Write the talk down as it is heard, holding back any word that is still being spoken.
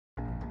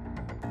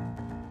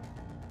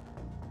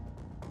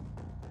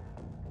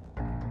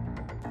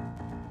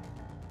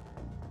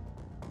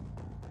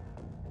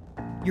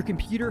Your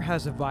computer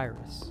has a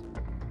virus.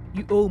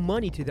 You owe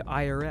money to the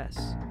IRS.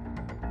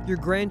 Your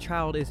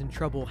grandchild is in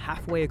trouble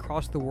halfway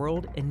across the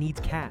world and needs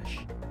cash.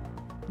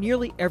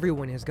 Nearly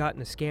everyone has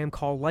gotten a scam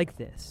call like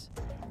this,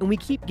 and we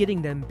keep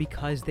getting them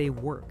because they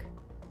work.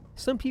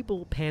 Some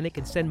people panic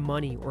and send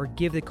money or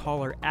give the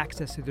caller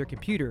access to their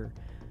computer,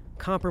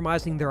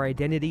 compromising their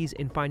identities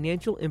and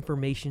financial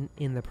information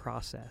in the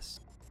process.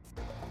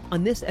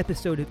 On this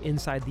episode of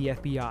Inside the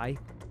FBI,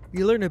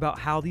 we learn about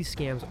how these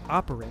scams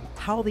operate,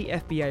 how the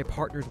FBI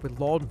partners with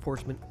law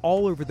enforcement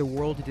all over the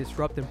world to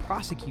disrupt and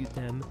prosecute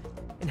them,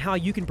 and how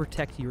you can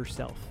protect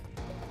yourself.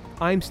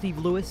 I'm Steve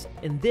Lewis,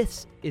 and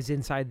this is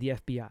Inside the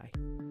FBI.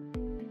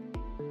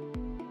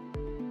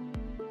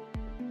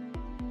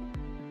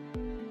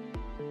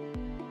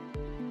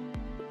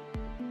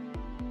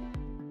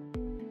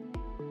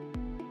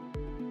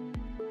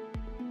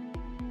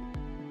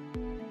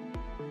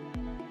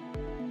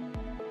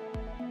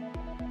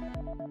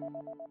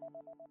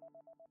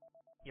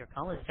 Your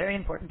call is very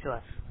important to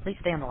us. Please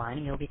stay on the line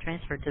and you'll be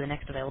transferred to the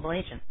next available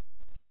agent.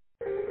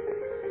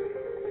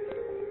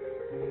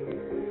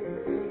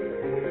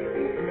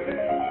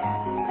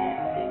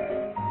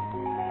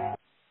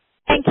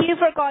 Thank you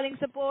for calling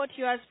support.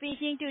 You are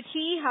speaking to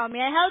Chi. How may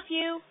I help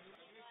you?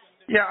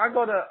 Yeah, I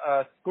got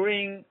a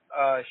screen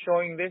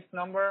showing this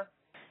number.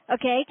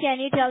 Okay, can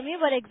you tell me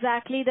what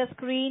exactly the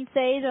screen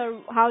says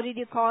or how did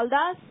you call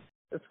us?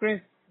 The screen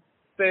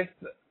says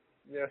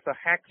there's a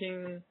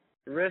hacking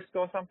risk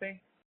or something.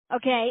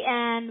 Okay,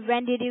 and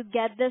when did you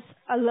get this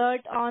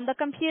alert on the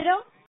computer?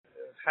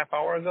 Half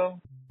hour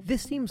ago.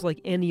 This seems like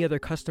any other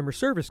customer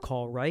service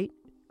call, right?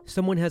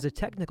 Someone has a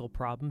technical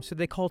problem, so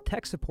they call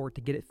tech support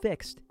to get it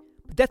fixed.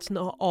 But that's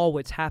not all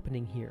what's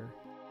happening here.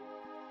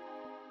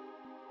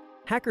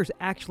 Hackers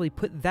actually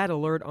put that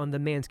alert on the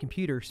man's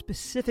computer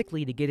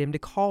specifically to get him to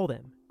call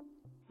them.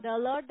 The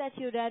alert that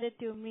you read it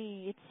to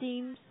me, it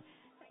seems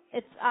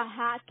it's a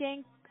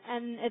hacking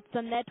and it's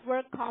a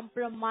network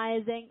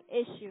compromising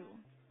issue.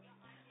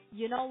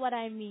 You know what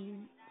I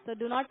mean. So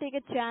do not take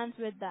a chance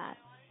with that.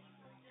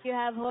 You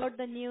have heard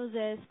the news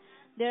is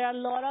there are a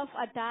lot of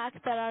attacks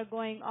that are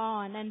going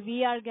on and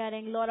we are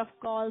getting a lot of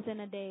calls in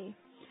a day.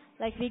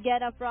 Like we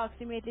get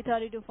approximately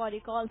 30 to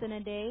 40 calls in a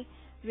day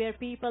where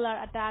people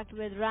are attacked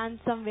with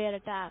ransomware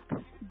attacks.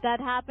 That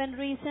happened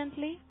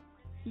recently.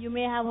 You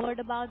may have heard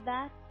about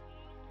that.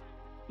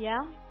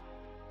 Yeah?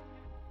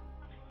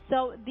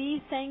 So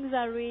these things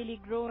are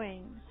really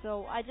growing.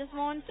 So I just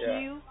want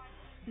you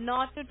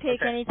not to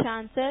take any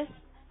chances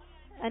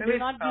and do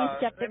not be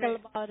skeptical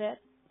about it.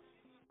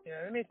 Yeah,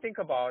 let me think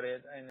about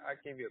it and I'll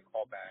give you a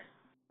call back.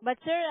 But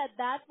sir, at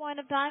that point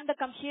of time, the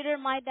computer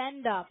might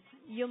end up.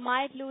 You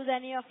might lose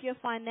any of your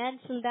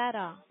financial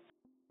data.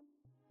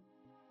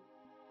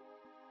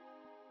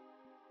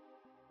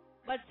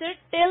 But sir,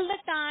 till the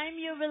time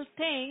you will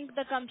think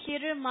the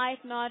computer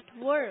might not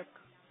work.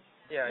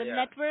 The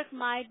network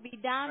might be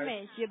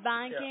damaged. Your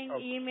banking,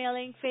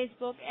 emailing,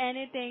 Facebook,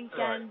 anything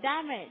can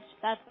damage.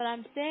 That's what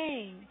I'm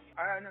saying.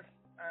 I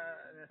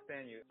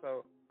understand you.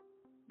 So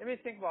let me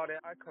think about it.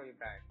 I'll call you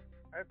back.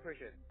 I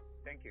appreciate it.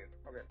 Thank you.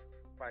 Okay.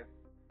 Bye.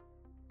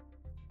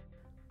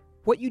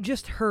 What you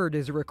just heard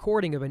is a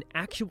recording of an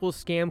actual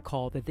scam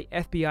call that the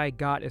FBI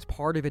got as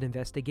part of an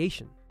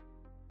investigation.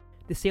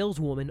 The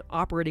saleswoman,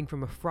 operating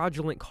from a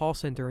fraudulent call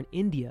center in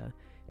India,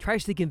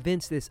 tries to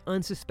convince this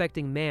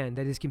unsuspecting man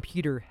that his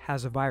computer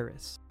has a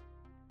virus.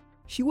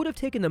 She would have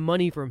taken the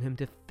money from him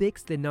to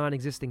fix the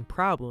non-existing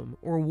problem,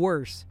 or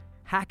worse,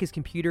 hack his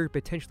computer,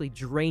 potentially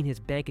drain his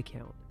bank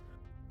account.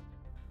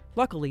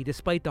 Luckily,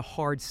 despite the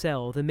hard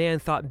sell, the man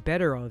thought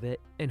better of it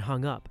and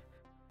hung up.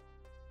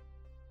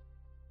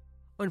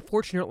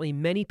 Unfortunately,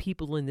 many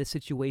people in this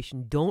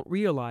situation don't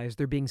realize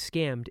they're being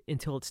scammed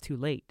until it's too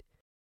late.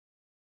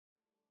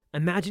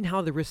 Imagine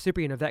how the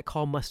recipient of that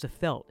call must have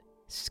felt,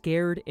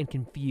 scared and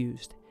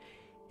confused.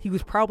 He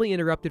was probably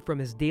interrupted from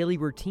his daily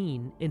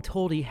routine and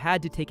told he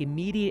had to take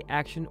immediate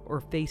action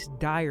or face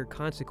dire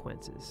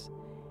consequences.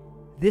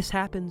 This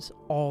happens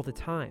all the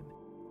time.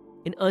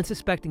 An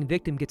unsuspecting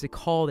victim gets a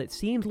call that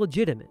seems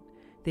legitimate.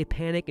 They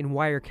panic and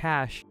wire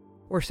cash,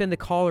 or send the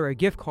caller a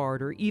gift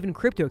card or even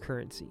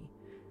cryptocurrency.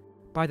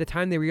 By the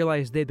time they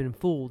realize they've been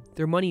fooled,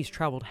 their money's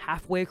traveled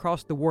halfway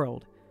across the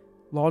world.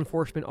 Law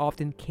enforcement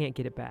often can't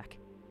get it back.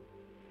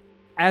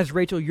 As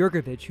Rachel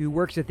Yurkovich, who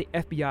works at the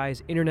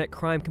FBI's Internet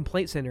Crime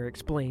Complaint Center,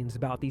 explains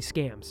about these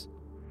scams.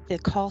 The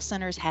call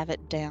centers have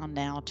it down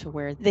now to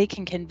where they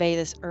can convey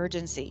this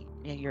urgency.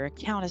 Your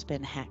account has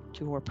been hacked.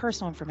 Your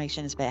personal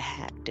information has been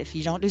hacked. If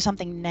you don't do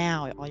something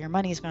now, all your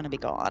money is going to be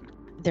gone.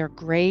 They're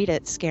great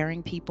at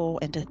scaring people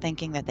into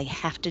thinking that they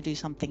have to do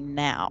something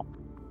now.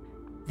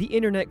 The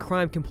Internet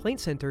Crime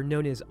Complaint Center,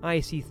 known as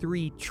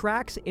IC3,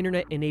 tracks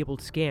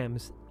internet-enabled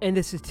scams, and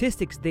the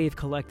statistics they've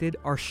collected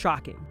are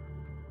shocking.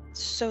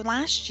 So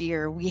last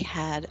year, we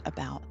had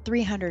about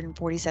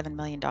 $347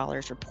 million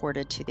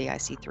reported to the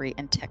IC3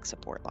 in tech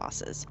support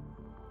losses.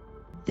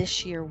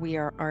 This year, we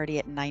are already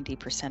at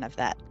 90% of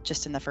that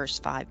just in the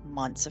first 5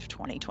 months of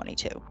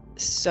 2022.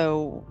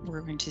 So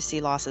we're going to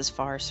see losses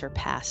far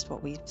surpass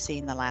what we've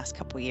seen the last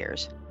couple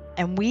years.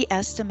 And we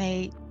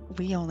estimate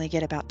we only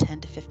get about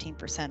 10 to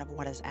 15% of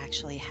what is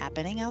actually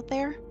happening out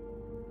there.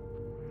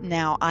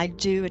 Now, I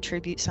do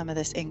attribute some of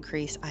this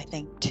increase, I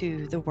think,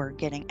 to the word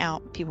getting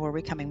out. People are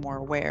becoming more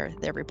aware.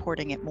 They're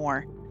reporting it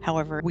more.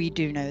 However, we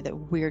do know that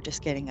we're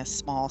just getting a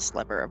small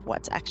sliver of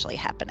what's actually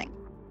happening.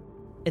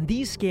 And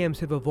these scams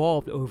have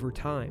evolved over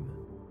time.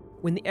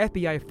 When the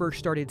FBI first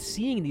started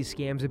seeing these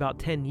scams about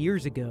 10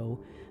 years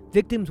ago,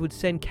 victims would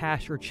send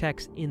cash or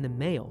checks in the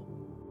mail.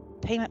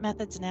 Payment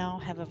methods now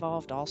have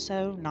evolved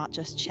also, not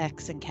just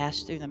checks and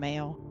cash through the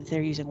mail.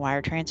 They're using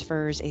wire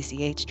transfers,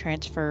 ACH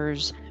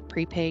transfers,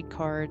 prepaid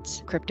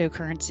cards,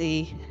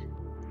 cryptocurrency.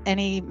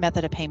 Any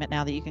method of payment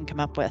now that you can come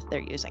up with, they're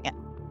using it.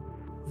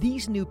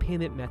 These new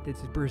payment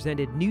methods have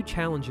presented new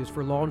challenges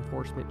for law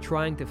enforcement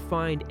trying to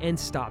find and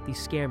stop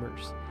these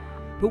scammers.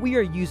 But we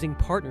are using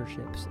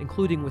partnerships,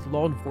 including with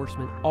law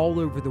enforcement all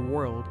over the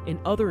world, and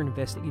other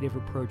investigative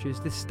approaches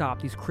to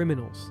stop these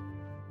criminals.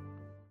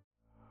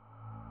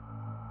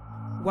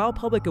 While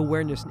public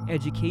awareness and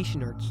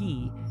education are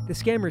key, the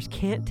scammers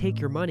can't take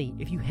your money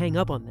if you hang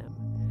up on them.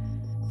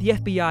 The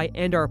FBI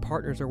and our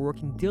partners are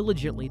working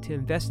diligently to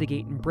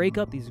investigate and break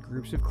up these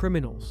groups of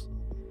criminals.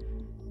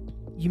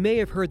 You may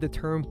have heard the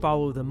term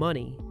follow the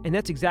money, and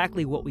that's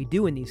exactly what we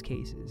do in these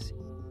cases,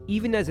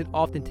 even as it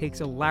often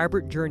takes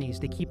elaborate journeys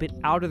to keep it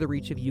out of the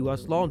reach of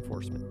U.S. law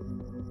enforcement.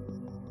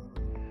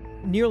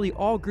 Nearly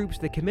all groups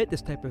that commit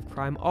this type of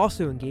crime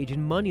also engage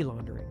in money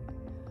laundering.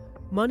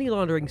 Money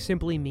laundering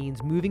simply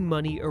means moving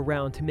money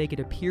around to make it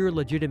appear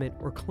legitimate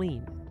or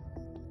clean.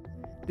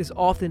 This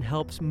often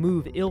helps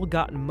move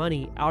ill-gotten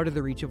money out of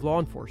the reach of law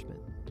enforcement.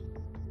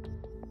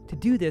 To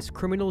do this,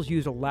 criminals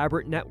use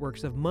elaborate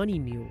networks of money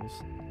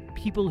mules,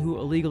 people who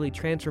illegally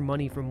transfer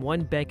money from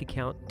one bank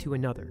account to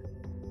another.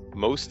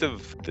 Most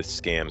of the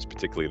scams,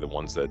 particularly the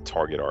ones that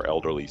target our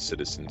elderly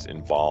citizens,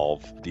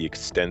 involve the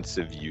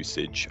extensive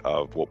usage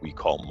of what we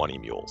call money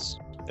mules.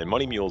 And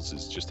money mules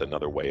is just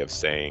another way of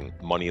saying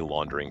money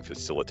laundering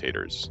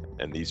facilitators.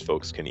 And these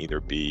folks can either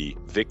be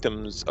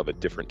victims of a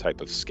different type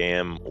of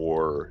scam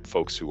or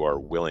folks who are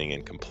willing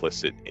and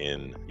complicit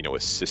in,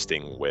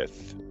 assisting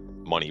with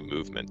money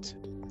movement.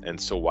 And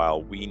so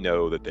while we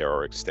know that there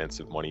are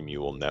extensive money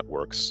mule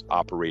networks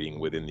operating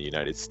within the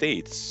United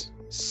States,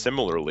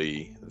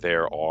 similarly,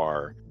 there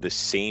are the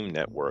same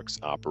networks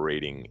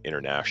operating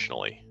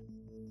internationally.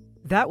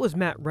 That was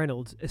Matt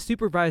Reynolds, a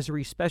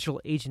supervisory special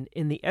agent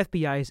in the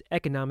FBI's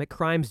Economic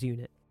Crimes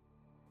Unit.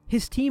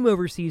 His team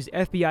oversees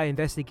FBI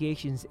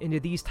investigations into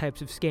these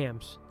types of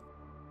scams.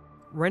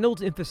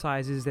 Reynolds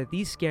emphasizes that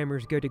these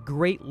scammers go to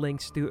great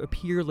lengths to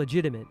appear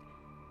legitimate,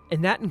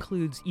 and that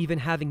includes even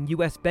having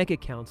U.S. bank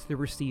accounts to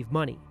receive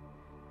money.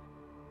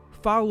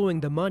 Following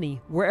the money,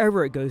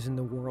 wherever it goes in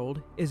the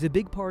world, is a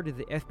big part of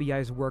the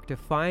FBI's work to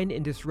find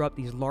and disrupt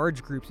these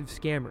large groups of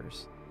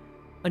scammers.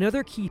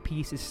 Another key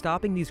piece is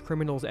stopping these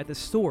criminals at the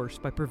source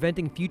by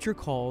preventing future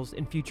calls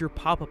and future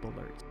pop-up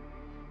alerts.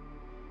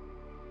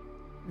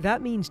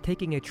 That means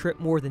taking a trip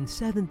more than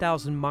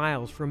 7,000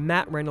 miles from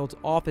Matt Reynolds'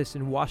 office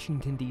in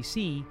Washington,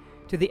 D.C.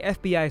 to the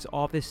FBI's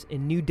office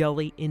in New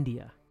Delhi,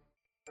 India.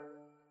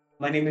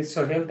 My name is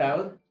Sohail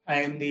Daud.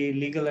 I am the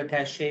legal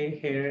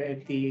attaché here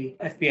at the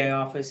FBI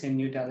office in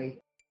New Delhi.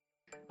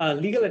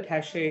 Legal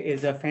attaché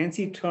is a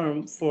fancy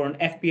term for an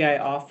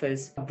FBI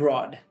office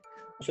abroad.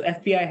 So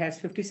FBI has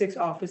 56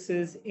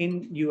 offices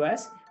in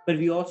US, but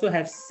we also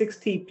have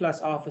 60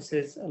 plus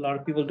offices. A lot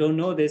of people don't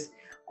know this,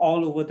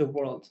 all over the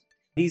world.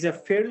 These are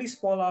fairly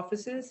small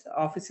offices.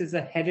 Offices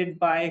are headed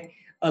by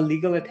a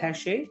legal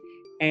attaché,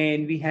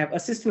 and we have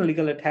assistant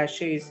legal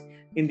attachés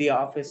in the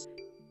office.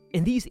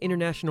 In these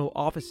international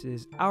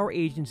offices, our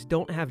agents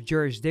don't have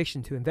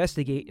jurisdiction to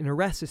investigate and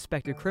arrest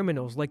suspected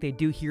criminals like they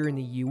do here in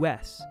the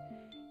US.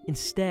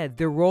 Instead,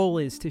 their role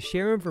is to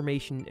share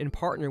information and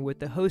partner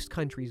with the host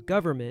country's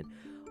government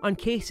on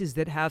cases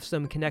that have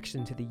some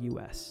connection to the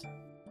US.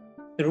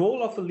 The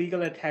role of a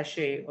legal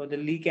attaché, or the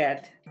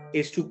legat,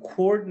 is to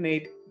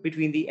coordinate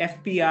between the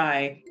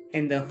FBI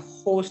and the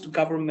host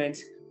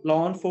government's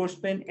law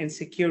enforcement and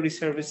security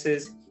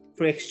services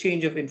for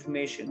exchange of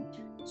information.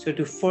 So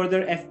to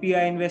further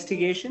FBI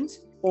investigations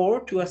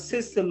or to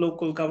assist the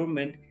local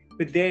government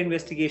with their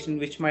investigation,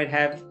 which might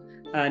have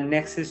a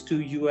nexus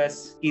to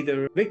US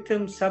either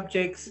victims,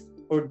 subjects,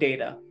 or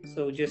data.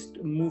 So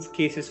just move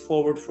cases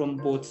forward from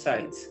both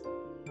sides.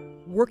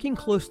 Working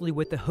closely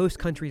with the host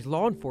country's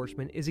law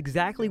enforcement is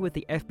exactly what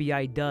the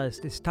FBI does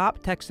to stop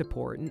tech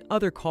support and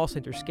other call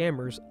center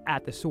scammers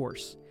at the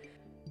source.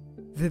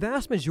 The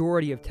vast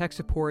majority of tech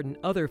support and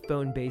other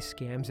phone-based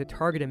scams that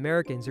target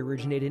Americans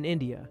originate in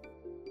India.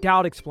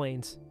 Daud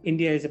explains.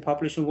 India is a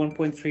population of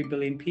 1.3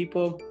 billion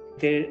people.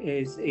 There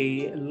is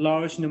a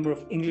large number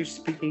of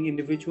English-speaking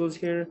individuals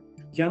here.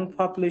 Young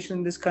population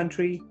in this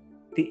country.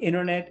 The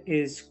internet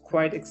is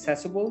quite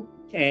accessible.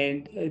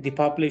 and the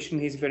population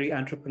is very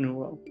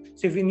entrepreneurial.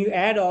 So when you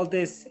add all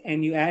this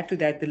and you add to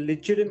that the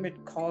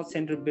legitimate call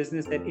center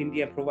business that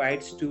India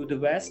provides to the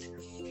West,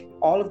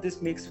 all of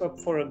this makes up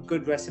for a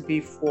good recipe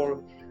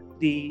for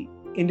the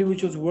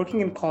individuals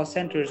working in call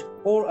centers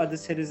or other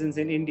citizens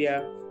in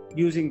India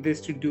using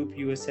this to dupe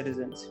US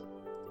citizens.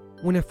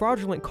 When a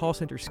fraudulent call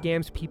center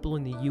scams people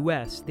in the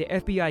US, the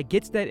FBI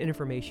gets that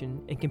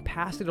information and can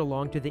pass it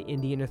along to the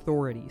Indian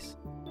authorities.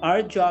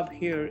 Our job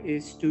here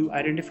is to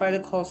identify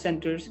the call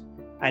centers,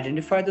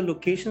 identify the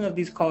location of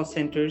these call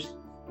centers,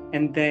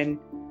 and then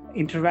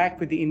interact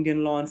with the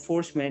Indian law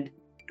enforcement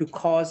to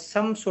cause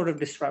some sort of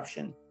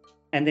disruption,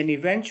 and then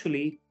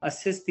eventually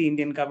assist the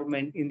Indian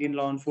government, Indian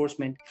law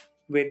enforcement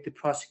with the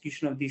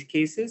prosecution of these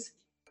cases.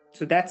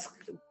 So that's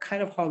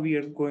kind of how we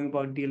are going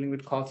about dealing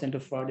with call center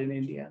fraud in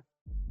India.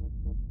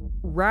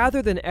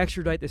 Rather than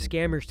extradite the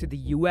scammers to the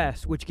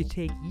US, which could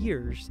take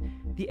years,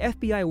 the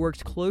FBI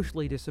works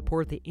closely to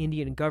support the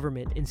Indian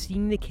government in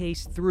seeing the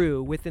case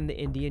through within the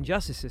Indian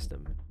justice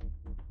system.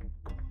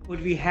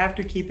 What we have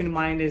to keep in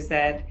mind is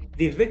that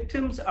the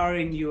victims are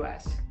in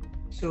US.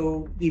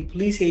 So the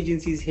police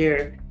agencies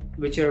here,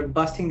 which are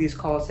busting these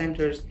call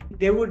centers,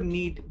 they would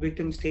need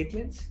victim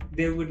statements,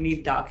 they would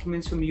need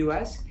documents from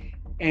US,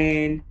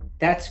 and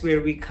that's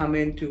where we come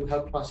in to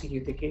help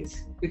prosecute the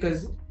case.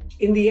 Because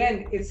in the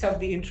end, it's of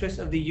the interest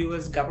of the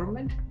US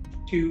government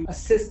to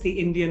assist the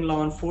Indian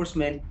law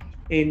enforcement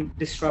in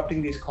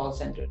disrupting these call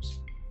centers.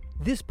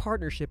 This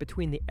partnership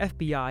between the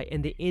FBI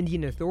and the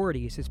Indian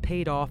authorities has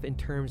paid off in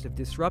terms of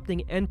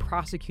disrupting and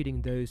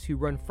prosecuting those who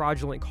run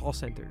fraudulent call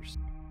centers.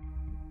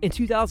 In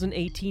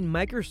 2018,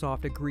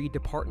 Microsoft agreed to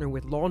partner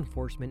with law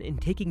enforcement in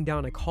taking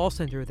down a call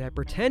center that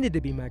pretended to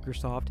be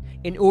Microsoft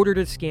in order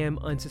to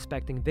scam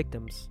unsuspecting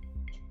victims.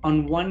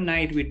 On one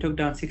night, we took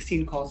down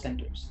 16 call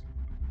centers.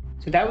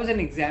 So that was an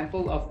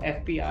example of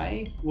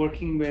FBI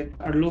working with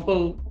our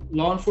local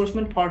law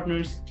enforcement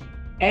partners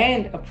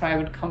and a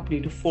private company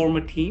to form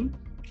a team.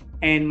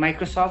 And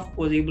Microsoft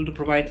was able to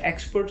provide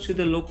experts to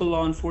the local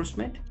law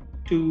enforcement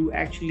to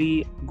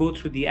actually go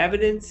through the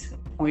evidence,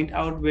 point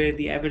out where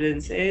the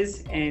evidence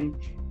is, and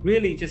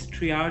really just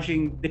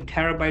triaging the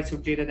terabytes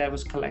of data that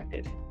was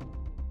collected.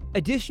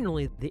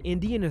 Additionally, the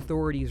Indian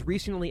authorities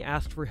recently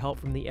asked for help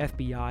from the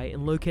FBI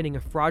in locating a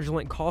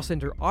fraudulent call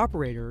center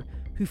operator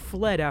who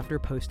fled after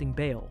posting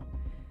bail.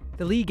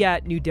 The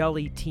Legat New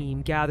Delhi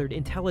team gathered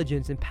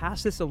intelligence and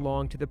passed this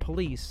along to the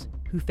police,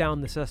 who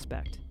found the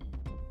suspect.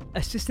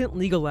 Assistant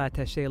Legal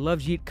Attaché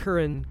Lovejeet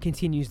Curran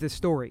continues the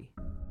story.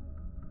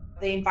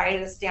 They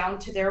invited us down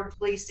to their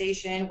police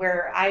station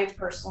where I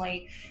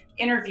personally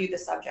interviewed the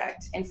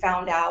subject and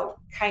found out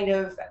kind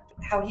of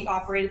how he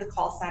operated the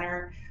call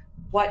center,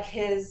 what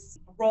his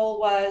role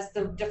was,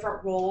 the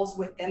different roles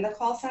within the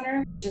call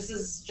center. This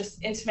is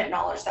just intimate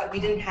knowledge that we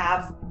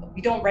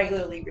don't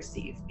regularly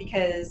receive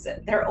because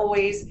they're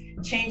always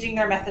changing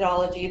their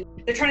methodology.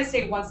 They're trying to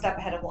stay one step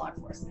ahead of law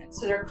enforcement,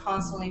 so they're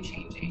constantly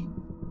changing.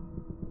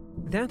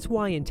 That's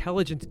why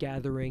intelligence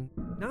gathering,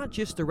 not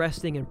just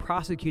arresting and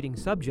prosecuting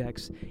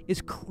subjects,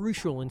 is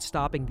crucial in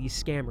stopping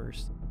these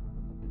scammers.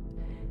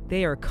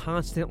 They are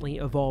constantly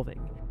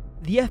evolving.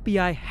 The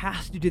FBI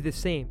has to do the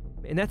same,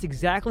 and that's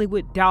exactly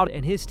what Dowd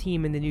and his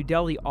team in the New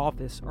Delhi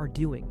office are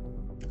doing.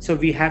 So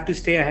we have to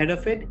stay ahead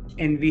of it,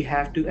 and we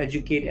have to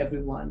educate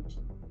everyone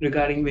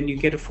regarding when you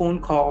get a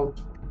phone call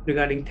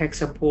regarding tech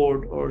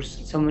support or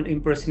someone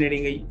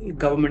impersonating a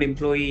government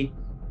employee.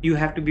 You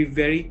have to be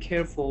very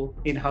careful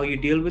in how you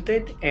deal with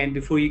it, and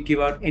before you give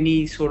out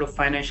any sort of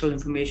financial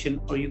information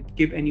or you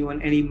give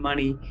anyone any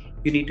money,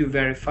 you need to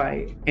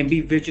verify and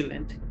be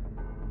vigilant.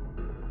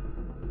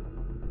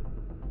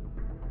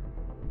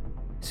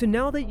 So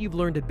now that you've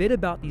learned a bit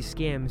about these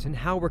scams and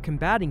how we're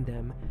combating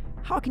them,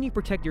 how can you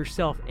protect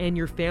yourself and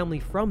your family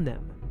from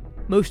them?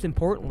 Most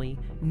importantly,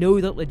 know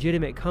that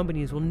legitimate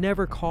companies will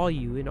never call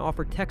you and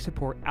offer tech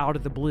support out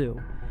of the blue.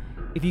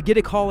 If you get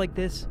a call like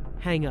this,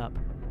 hang up.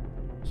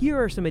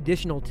 Here are some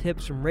additional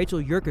tips from Rachel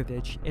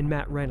Yurkovich and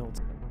Matt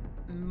Reynolds.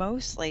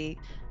 Mostly,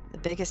 the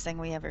biggest thing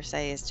we ever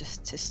say is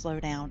just to slow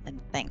down and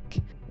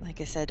think.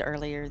 Like I said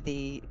earlier,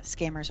 the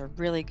scammers are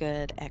really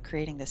good at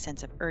creating the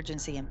sense of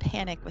urgency and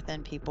panic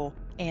within people.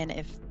 And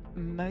if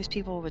most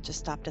people would just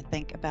stop to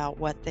think about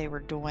what they were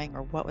doing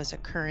or what was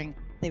occurring,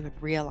 they would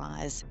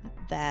realize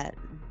that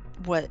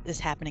what is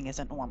happening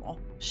isn't normal,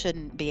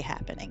 shouldn't be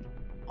happening.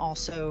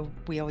 Also,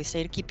 we always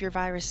say to keep your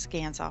virus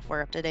scan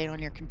software up to date on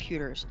your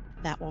computers.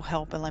 That will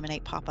help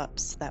eliminate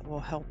pop-ups. That will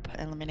help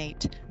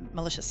eliminate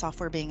malicious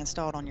software being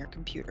installed on your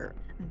computer.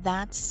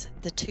 That's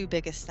the two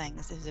biggest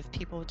things, is if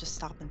people just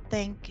stop and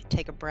think,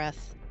 take a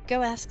breath,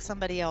 go ask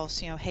somebody else,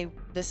 hey,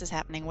 this is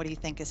happening. What do you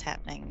think is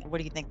happening? What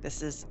do you think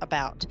this is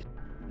about?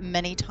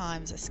 Many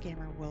times a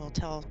scammer will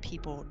tell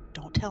people,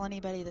 don't tell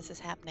anybody this is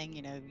happening.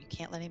 You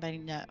can't let anybody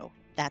know.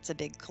 That's a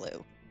big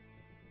clue.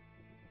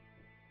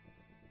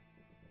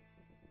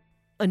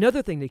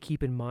 Another thing to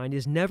keep in mind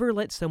is never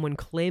let someone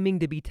claiming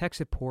to be tech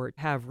support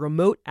have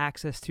remote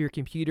access to your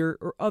computer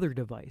or other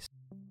device.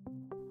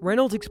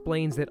 Reynolds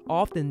explains that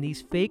often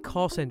these fake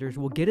call centers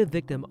will get a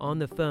victim on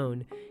the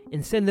phone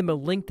and send them a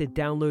link to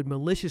download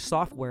malicious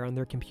software on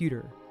their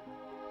computer.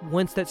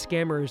 Once that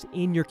scammer is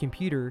in your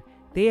computer,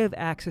 they have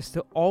access to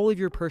all of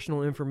your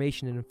personal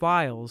information and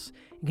files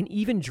and can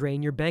even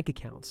drain your bank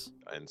accounts.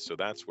 And so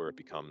that's where it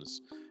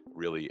becomes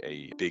really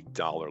a big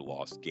dollar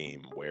loss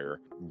game,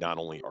 where not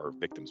only are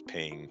victims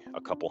paying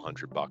a couple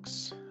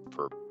 $100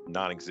 for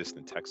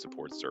non-existent tech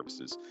support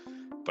services,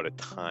 but at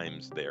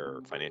times their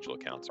financial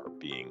accounts are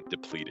being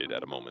depleted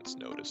at a moment's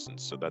notice. And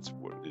so that's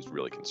what is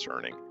really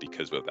concerning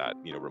because of that,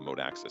 remote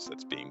access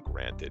that's being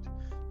granted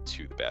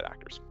to the bad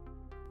actors.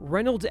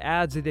 Reynolds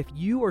adds that if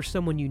you or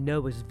someone you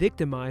know is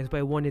victimized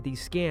by one of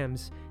these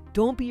scams,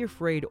 don't be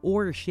afraid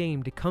or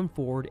ashamed to come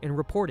forward and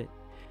report it.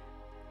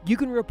 You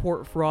can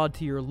report fraud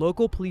to your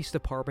local police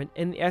department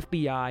and the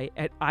FBI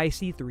at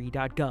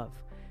ic3.gov.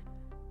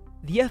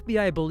 The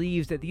FBI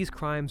believes that these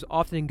crimes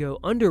often go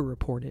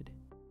underreported.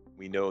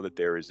 We know that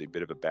there is a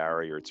bit of a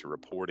barrier to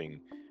reporting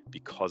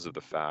because of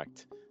the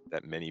fact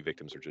that many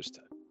victims are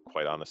just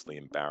quite honestly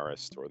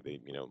embarrassed, or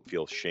they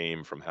feel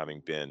shame from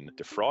having been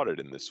defrauded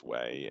in this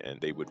way, and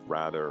they would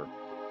rather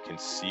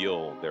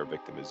conceal their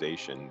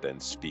victimization than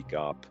speak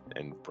up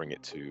and bring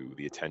it to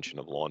the attention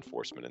of law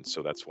enforcement. And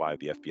so that's why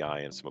the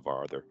FBI and some of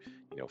our other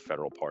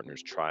federal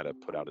partners try to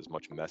put out as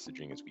much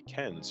messaging as we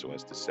can, so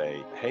as to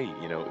say, hey,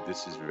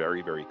 this is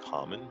very, very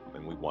common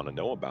and we want to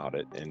know about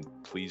it, and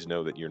please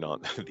know that you're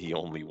not the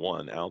only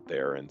one out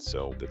there. And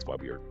so that's why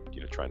we are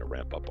trying to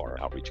ramp up our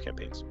outreach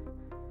campaigns.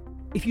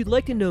 If you'd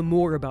like to know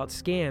more about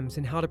scams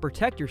and how to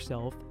protect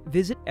yourself,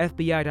 visit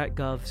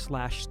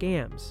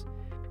fbi.gov/scams.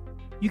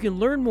 You can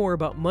learn more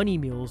about money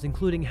mules,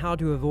 including how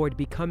to avoid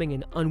becoming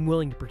an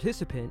unwilling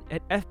participant,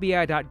 at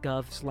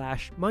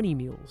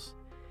fbi.gov/moneymules.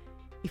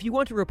 If you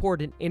want to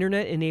report an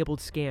internet-enabled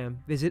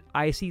scam, visit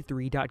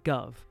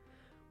ic3.gov.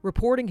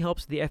 Reporting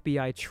helps the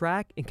FBI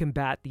track and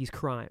combat these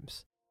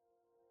crimes.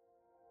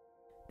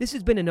 This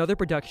has been another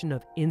production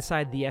of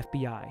Inside the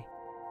FBI.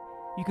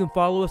 You can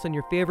follow us on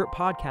your favorite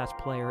podcast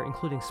player,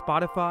 including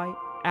Spotify,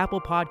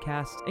 Apple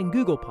Podcasts, and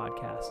Google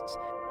Podcasts.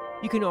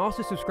 You can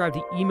also subscribe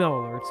to email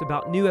alerts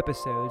about new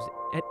episodes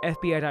at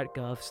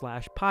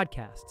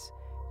fbi.gov/podcasts.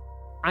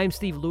 I'm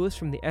Steve Lewis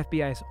from the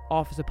FBI's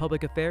Office of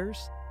Public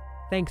Affairs.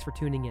 Thanks for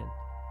tuning in.